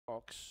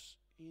Fox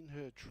in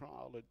her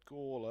trial at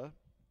Gawler.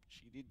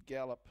 She did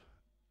gallop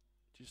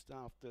just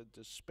after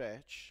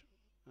Dispatch.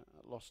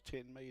 Lost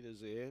 10 metres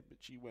there, but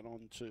she went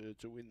on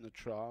to win the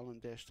trial and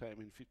dashed home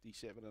in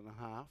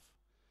 57.5.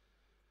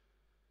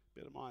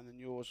 Better Mine Than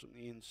Yours from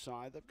the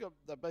inside.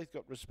 They've both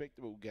got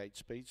respectable gate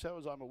speed. So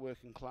as I'm a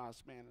Working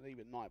Class Man, and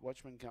even Night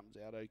Watchman comes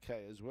out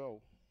okay as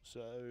well. So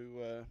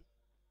it'll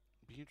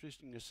be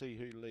interesting to see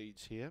who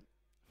leads here.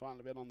 Final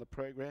event on the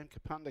program,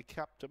 Kapunda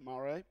Cup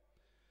tomorrow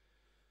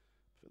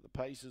for the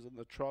Pacers and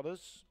the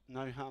Trotters.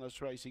 No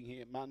harness racing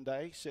here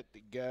Monday. Set to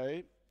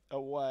go.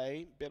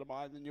 Away. Better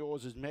Mine Than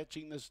Yours is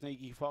matching the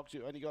Sneaky Fox,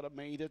 who only got 1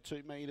 metre,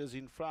 2 metres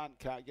in front.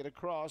 Can't get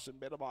across, and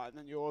Better Mine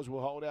Than Yours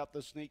will hold out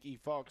the Sneaky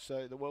Fox.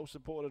 So the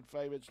well-supported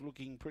favourite's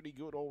looking pretty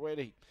good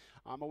already.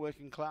 I'm a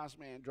Working Class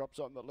Man drops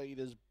on the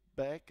leader's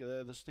back.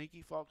 The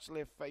Sneaky Fox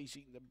left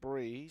facing the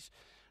breeze.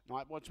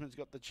 Night Watchman's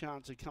got the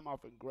chance to come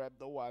off and grab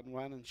the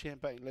 1-1, and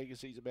Champagne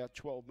Legacy's about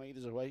 12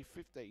 metres away,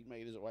 15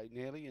 metres away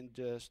nearly, and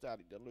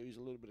starting to lose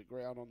a little bit of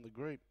ground on the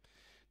group.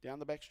 Down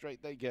the back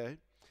straight they go,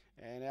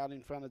 and out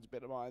in front it's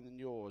Better Mine Than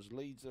Yours.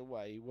 Leads the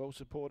way, well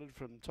supported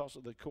from toss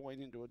of the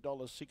coin into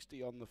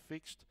 $1.60 on the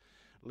fixed.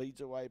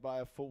 Leads away by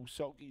a full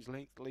sulky's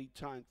length, lead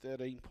time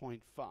 13.5.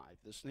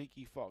 The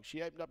Sneaky Fox,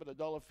 she opened up at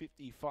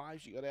 $1.55.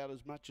 She got out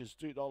as much as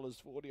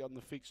 $2.40 on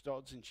the fixed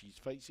odds, and she's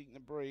facing the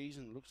breeze,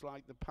 and looks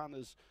like the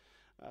punters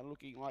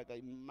looking like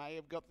they may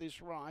have got this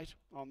right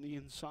on the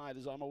inside.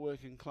 As I'm a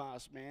Working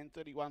Class Man,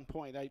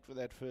 31.8 for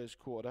that first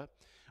quarter.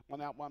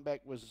 One out, one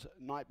back was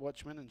Night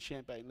Watchman, and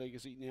Champagne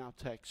Legacy now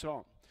tacks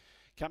on.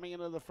 Coming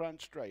into the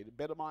front straight,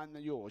 Better Mine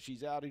Than Yours.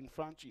 She's out in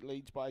front. She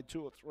leads by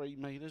 2 or 3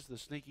 metres. The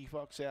Sneaky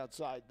Fox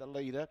outside the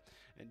leader,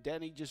 and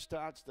Danny just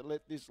starts to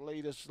let this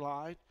leader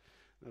slide.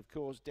 And of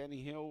course,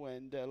 Danny Hill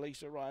and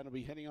Lisa Ryan will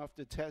be heading off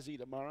to Tassie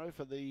tomorrow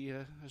for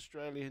the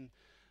Australian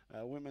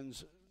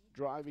Women's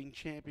Driving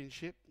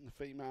Championship, the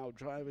Female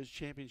Drivers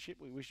Championship.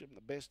 We wish them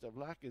the best of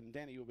luck, and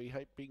Danny will be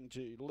hoping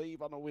to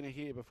leave on a winner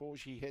here before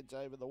she heads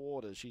over the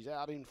waters. She's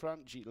out in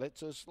front. She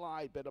lets her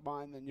slide. Better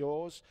Mine Than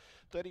Yours.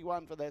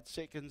 31 for that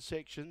second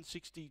section,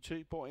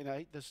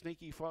 62.8. The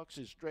Sneaky Fox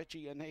is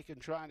stretching her neck and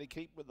trying to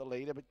keep with the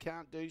leader, but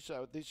can't do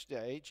so at this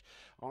stage.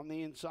 On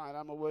the inside,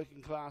 I'm a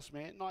Working Class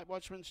Man. Night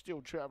Watchman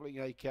still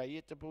travelling okay,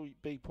 yet to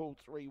be pulled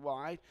 3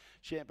 wide.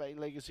 Champagne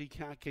Legacy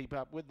can't keep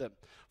up with them.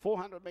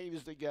 400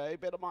 metres to go.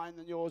 Better Mine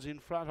Than Yours in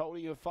front,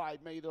 holding a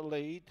 5 metre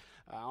lead.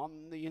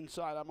 On the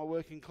inside, I'm a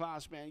Working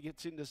Class Man,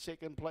 gets into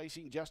second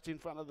placing just in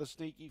front of the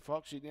Sneaky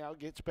Fox, who now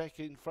gets back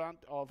in front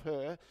of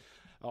him.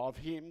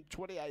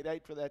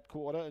 28.8 for that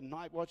quarter, and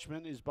Night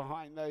Watchman is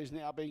behind those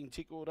now being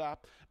tickled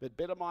up, but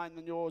Better Mine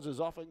Than Yours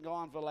is off and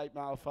gone for late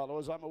male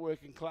followers. I'm a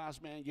Working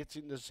Class Man, gets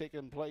into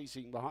second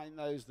placing. Behind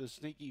those, the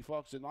Sneaky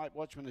Fox, and Night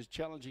Watchman is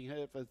challenging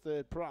her for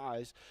third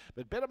prize,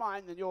 but Better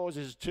Mine Than Yours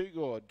is too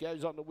good.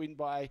 Goes on to win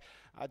by,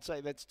 I'd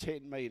say that's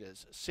 10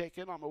 metres.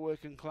 Second, I'm a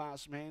Working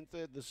Class Man.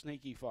 Third, the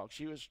Sneaky Fox.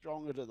 She was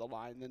stronger to the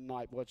line than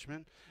Night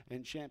Watchman,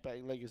 and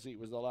Champagne Legacy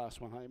was the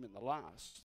last one home in the last.